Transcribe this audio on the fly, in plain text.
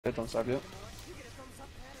Don't stop yet.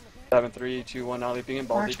 7, 3, 2, 1, now leaping in,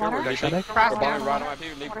 ball deep here, we're Cross bombing down. right on my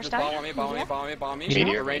feet, leap, just bomb on me, bomb on me,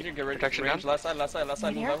 Meteor. Ranger, get ready, Protection range, down. left side,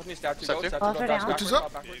 move left with me, stab to go, Balls are down. backwards,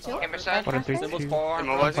 backwards. Hammer side. Symbols far,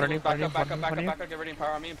 Immobilizing. back up, get ready,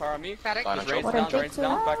 empower me. Static. Line of Just trouble. raise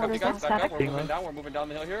down, back up you guys, back up, Static. we're moving down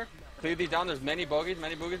the hill here. Clear these down, there's many bogeys,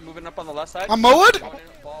 moving up on the left side. I'm mowed.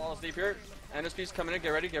 Balls deep here, NSP's coming in, get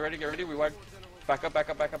ready, we wide. Back up.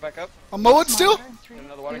 I'm mowed still.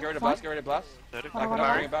 Another water, get ready to blast. Back it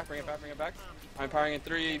up, bring it back. I'm firing in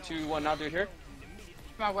 3, 2, 1, now do it here.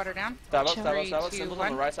 Small water down. Stab up, 3, 2, symbols on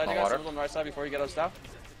the 1. right side, you guys, Water. symbols on the right side before you get out of staff.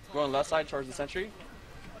 Go on the left side, charge the sentry.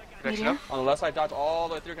 Protection up. On the left side, dodge all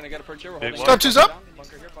the way through, gonna get a perch here. We're holding Stop, twos up.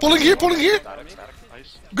 Pulling here. Static.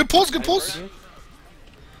 Nice. Good pulls. Cleave.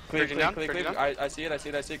 Protection down. I see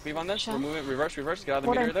it. Cleave on this. We're moving, reverse. Get out of the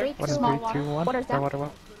Water meter in there. 3, 2, 1. Water's down. Water.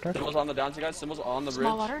 Symbols on the downs, you guys. Symbols on the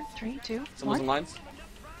Small bridge. water. 3, 2, Symbols in 1. lines.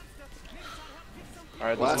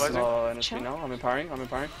 Alright, this is NSP now. I'm empowering.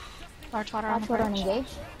 Large water on the bridge. engage.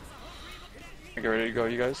 Get ready to go,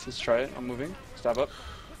 you guys. Let's try it. I'm moving. Stab up.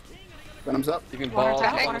 Venom's up. You can Water ball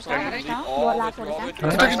down, all water the down. way Water through, down. all the way through.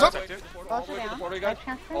 Protection's up. All the way to the portal, you guys.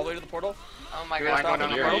 All the way to the portal. Oh my We're god. stopping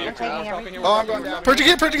Going here. down We're the stopping here. Oh, I'm going down. Purging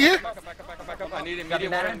here. Back up. I need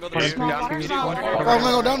immediate water in the middle of the Water room. Small water. Small water. Oh, I'm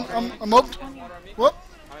gonna go down. I'm mowed. Whoop.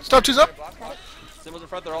 Stop, twos up. Symbols in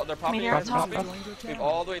front, they're popping Meteor here. top. Sweep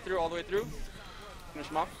all the way through. Finish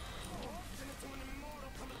them off.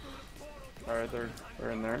 Alright,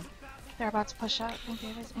 they're in there. They're about to push out. Think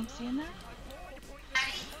David's MC in there?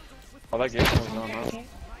 Oh, that game's going on. Okay.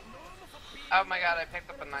 Oh my god, I picked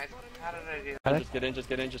up a knife. How did I do that? Just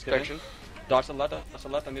get in. Protection. Dodge to the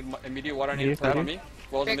left. I need immediate water. I need to put on me.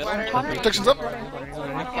 Walls in the Big middle. water. Protection's up.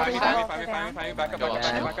 Find me. Back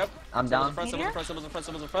up. I'm down.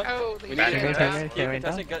 Symbols in front. Oh, We need Back. to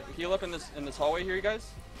contest. Heal up in this hallway here, you guys.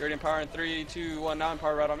 You're already empower in 3, 2, 1. Now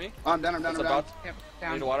empower right on me. I'm down. It's about. Yep,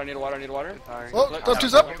 Need down. water. Oh, stop,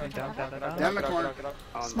 twos up. Down. Get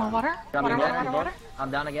out. Small water. Water.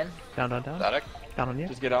 I'm down again. Down. Static. Down on you.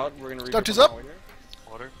 Just get out. We're gonna Stop, regroup twos on the up. hallway here.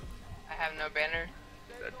 Water. I have no banner.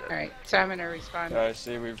 Alright, so I'm gonna respond. I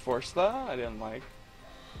see we forced that. I didn't like.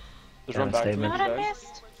 Just run Yeah, back to me, statement. Not a guys.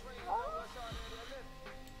 missed.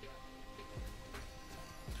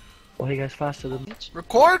 Well, you guys faster than me.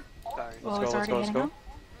 Record. Sorry. Well, it's already hitting him.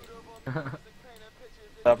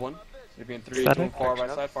 Stab one. Maybe in 3, 2, Static. far right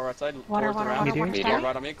side. Water. Towards the round. Meteor. Water's Meteor down.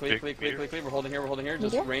 right on me. Clear. We're holding here.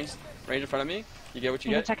 Just Meteor. range in front of me. You get what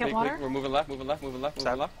you Need a get. second Click. water? We're moving left.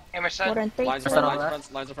 Hammer side. Water in 3, 2, Lines in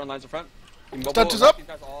 1. front. Step is up. You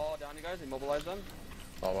guys all down, you guys. Immobilize them.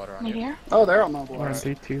 All water on you. Meteor. Oh, they're on mobile. 1,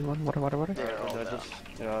 3, 2, 1. Water.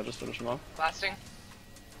 Just finish them off. Blasting.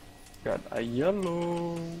 Got a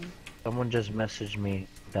yellow. Someone just messaged me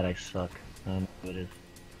that I suck. I don't know who it is.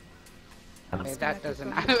 Okay, that doesn't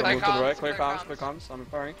Move to the right. comms, Clear clear comms. I'm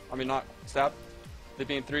firing. Not stab.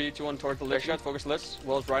 Leaping in 3, 2, 1 towards the list. Guys, focus list.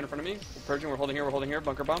 Wells right in front of me. We're purging. We're holding here.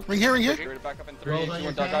 Bunker bomb. Ring here. Ready to back up in 3, 2,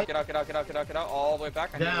 1. Duck out. Get out. All the way back.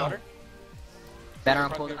 I need water. Banner on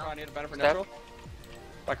Front, pull good, down. I need a banner for neutral.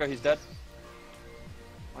 Back up. He's dead.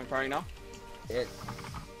 I'm firing now. Hit.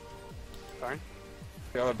 Firing.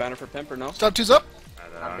 Do you have a banner for Pimp or no? Stop, twos up.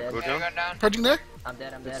 I'm dead. Banner going down. Purging there. I'm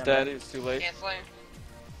dead. It's dead. It's too late. Canceling.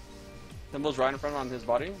 Symbol's right in front on his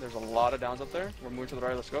body. There's a lot of downs up there. We're moving to the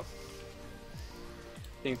right. Let's go.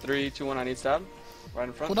 Being 3, 2, 1. I need stab. Right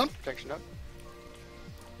in front. Hold on. Protection up.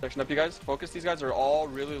 Protection up, you guys. Focus. These guys are all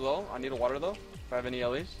really low. I need a water though. If I have any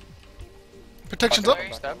LEs. Protection's up.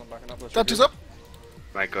 Stab. Backing up. Let's Stop, regroup. twos up.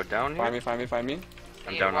 Might go down here. Find me.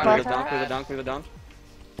 I'm Clear down the on Water. down. Clear the down.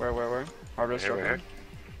 Where? Hard Here, rest.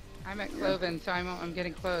 I'm at Cloven, so I'm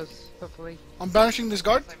getting close, hopefully. I'm banishing this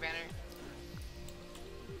guard. Play banner.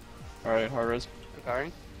 Alright, hard res.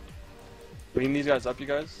 Preparing. Bringing these guys up, you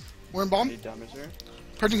guys. We're in bomb. Need damage here.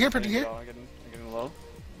 Purging here. I'm getting low.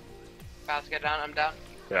 Fast get down. I'm down.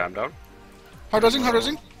 Yeah, I'm down. Hard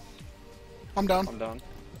resing. I'm down. I'm down.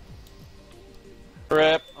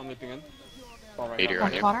 Rip. I'm leaping in. Fall right Meteor now.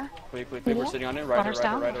 on you. Water. Click. We're sitting on it. Right. Water's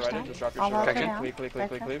down. Just drop your All shirt. water down.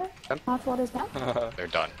 Click. Half water's down. They're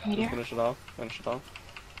done. Meteor. Finish it off.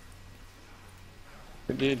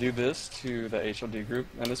 Could you do this to the HLD group?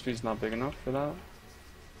 NSP's not big enough for that.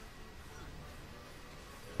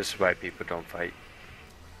 This is why people don't fight.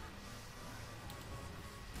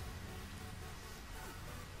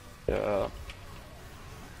 Yeah.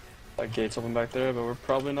 That gate's open back there, but we're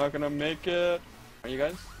probably not gonna make it. Are you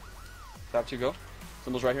guys? Tap to go.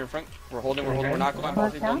 Symbols right here in front. We're holding. We're not going.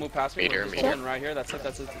 Don't move past me. We're just holding right here. That's it.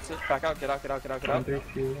 Back out. Get out. Repower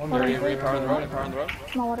on the road.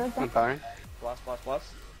 Small water's down. Firing. Blast. We're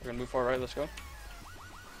gonna move forward right. Let's go.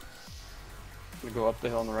 gonna go up the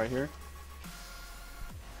hill on the right here.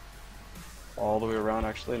 All the way around,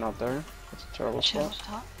 actually, not there. That's a terrible Chill spot.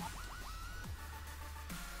 top.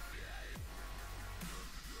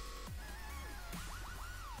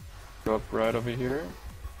 Go up right over here.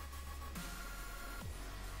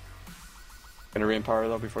 Gonna re-empower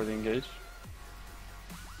though before they engage.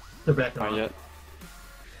 They're back Not on. yet.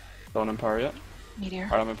 Don't empower yet. Meteor.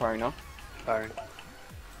 Alright, I'm empowering now.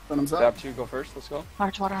 Venom's up. Stab 2, go first, let's go.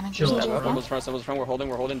 Large water on Chill engagement. out, bro. Symbols front, we're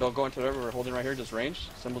holding, don't go into the river, we're holding right here, just range.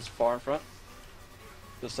 Symbols far in front.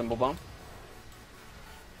 Just symbol bomb.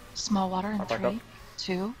 Small water in Back up. 3,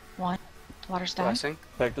 2, 1. Water's down. Blessing.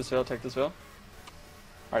 Take this veil, take this veil.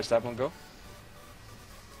 Alright, stab 1, go.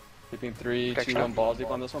 Keeping 3, Pick 2, shot. 1, balls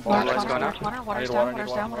deep on this one. Balls Large deep water, on large this one. water, I water's need down, water,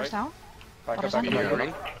 water's I need down, water, water's down. Back Water's up, on back you. up, back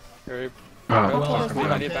up. Very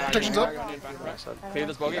Well, I need back. Protection's up. Cleave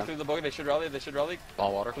this bogey, cleave the bogey, they should rally.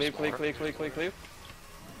 Ball water. Cleave.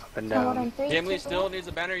 Up and down. Gimli still needs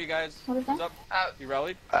a banner, you guys. Who's up? Out. You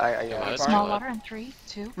rallied? I Small water in 3,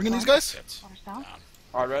 2, Ringing 1. these guys. Water's down.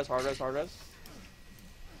 Hard res. Line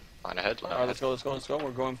ahead. Alright, let's go.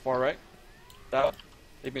 We're going far right. Down.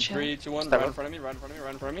 Keeping Chill. 3, 2, 1, Step right in up. front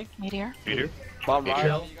of me. Meteor. Bomb right.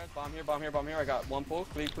 Chill. You guys, bomb here. I got one pull.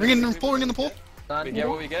 Cleave. Ringing the pool. We get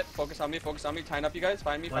what we get. Focus on me. Tying up, you guys.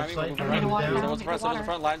 Find me. Left We're side, moving right right. water, down. Someone's in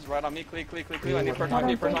front. Lines right on me. Cleave. I need perch on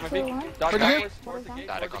me. Dodge Right backwards. Towards the gate.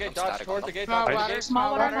 Dodge towards the gate. Small Dodge water, the gate.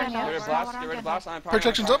 small water. Get Get rid of blast. Get rid of blast. I'm empowering.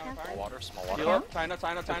 Protection's up. Small Heal up. Tying up.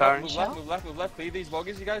 Empowering. Move left. Cleave these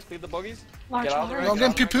bogeys, you guys. Cleave the bogeys. Large Get out of the water. way. No, I'm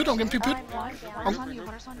getting poo-pooed. Water's on you,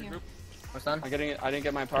 water's on you. What's done? I'm getting it. I didn't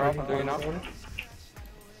get my power off. I'm doing it now.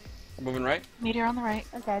 I'm moving right. Meteor on the right.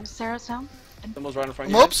 Okay. Sarah's down. Symbols right in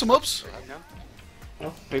front of you. Some ups.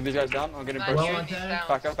 Cleave these guys down. I'm getting Nice. perch. Well on tag.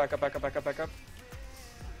 Back up.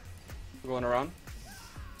 We're going around.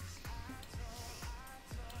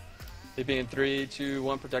 Keeping in 3, 2,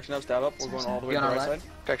 1, protection up, stab up. We're going all the way Be to on the our right left.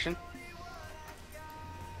 side. Protection.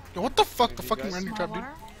 Yo, what the fuck? The You fucking guys- random Small trap, dude.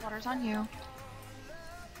 water. Water's on you.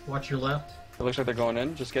 Watch your left. It looks like they're going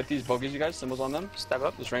in. Just get these bogeys, you guys. Symbols on them. Step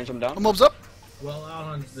up. Just range them down. Mobs up. Well out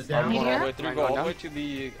on the I'm down. going all the way Meteor? through. Go all the way to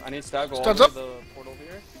the. I need stab. Go all Stabs the way up. to the portal over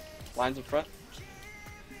here. Lines in front.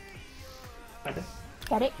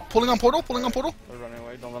 Pulling on portal. They're running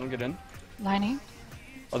away. Don't let them get in. Lining.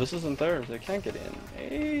 Oh, this isn't theirs. They can't get in.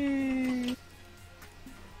 Hey.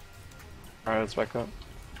 Alright, let's back up.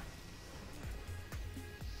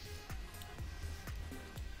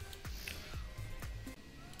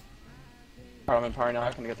 Alright, I'm empowering now.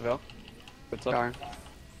 Can I get the veil? Good stuff. Darn.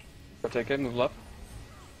 Go take it. Move left.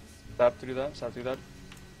 Stab to do that.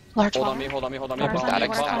 Large Hold water. on me. Water's on Bomb you, right water's on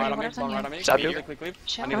you, on me. water's on Bomb you. right on me. Stab Cleave, you. cleave.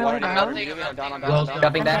 Chill. I need water. Down. I'm down. Well Down.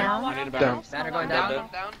 Jumping I banner. need a banner. Down. Banner going Down. down.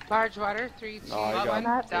 Down. Large water. 3, 2, Oh, you 1.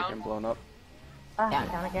 got Down. freaking blown up.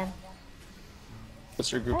 Down again.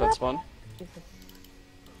 What's your group that spawned?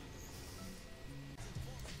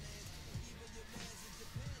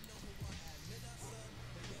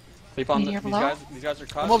 Keep on Meteor these below? guys. These guys are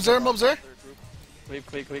cut. Mobs there.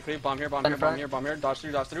 Cleave. Bomb here. Bomb here. Dodge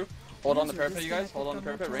through. Hold on the parapet, you guys. Hold on the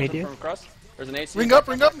parapet. Range Meteor? from across. There's an AC. Ring up.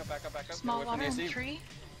 Back up. Small Get away from water the in AC. 3,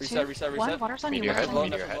 2, Reset. 1. Water's on you, Meteor water's head. on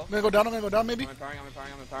you. Meteor head. I'm gonna go down maybe. I'm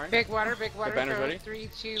empowering. Big water. banners Go. ready? 3,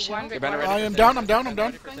 2, Chill. 1. Get Big banner water. ready. I am for down, saving. I'm down.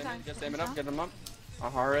 Ready for saving. Just aim it up. Get them up.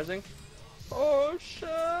 Hard resing. Oh shit.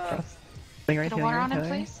 Get a water on him,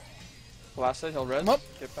 please. Blast it. He'll res. I'm up.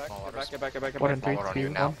 Get back. Small Get back. Water in 3, Water on 2, you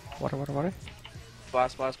now. 1. Water.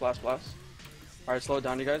 Blast. Alright, slow it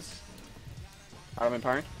down, you guys. Alright, I'm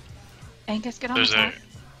empowering. Angus, get on There's the a top.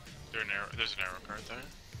 there's an arrow card there.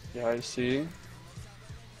 Yeah, I see.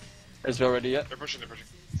 Is Veil ready yet? They're pushing.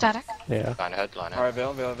 Static. Yeah. Line ahead. Alright,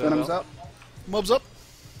 Veil. Venom's up. Mobs up.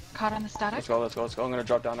 Caught on the static. Let's go. I'm gonna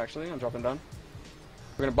drop down actually. I'm dropping down.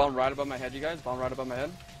 We're gonna bomb right above my head, you guys. Bomb right above my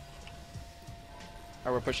head.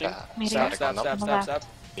 Alright, we're pushing. Meteor. Stab. On the left.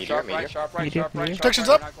 Meteor. Meteor. Sharp right. Meteor. Protection's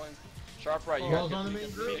up. Sharp right. You Balls guys on the get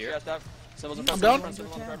main group. Meteor. Stab. Symbols in I'm front. down.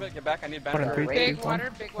 Symbols on the parapet. Get back. I need Water in banner. 3, 2, Big 1.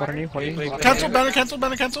 water. Big Water on you. Please. Cancel banner.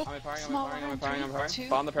 I'm empowering. Small water in 3,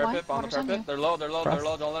 Bomb 2, the parapet. 1. Bomb the Water's on parapet. you. They're low.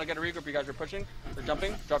 Cross. Don't let it get a regroup. You guys are pushing. They're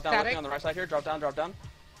jumping. Drop down with me Static. on the right side here. Drop down.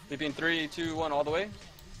 Leaping 3, 2, 1, all the way.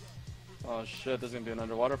 Oh shit, this is gonna be an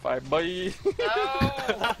underwater fight. Bye.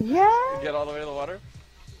 No. Get all the way to the water.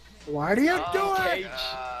 Why do you Oh, it?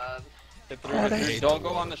 God. Get through. Don't go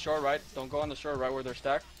on the shore right. Don't go on the shore right where they're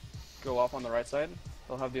stacked. Go off on the right side.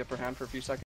 They'll have the upper hand for a few seconds.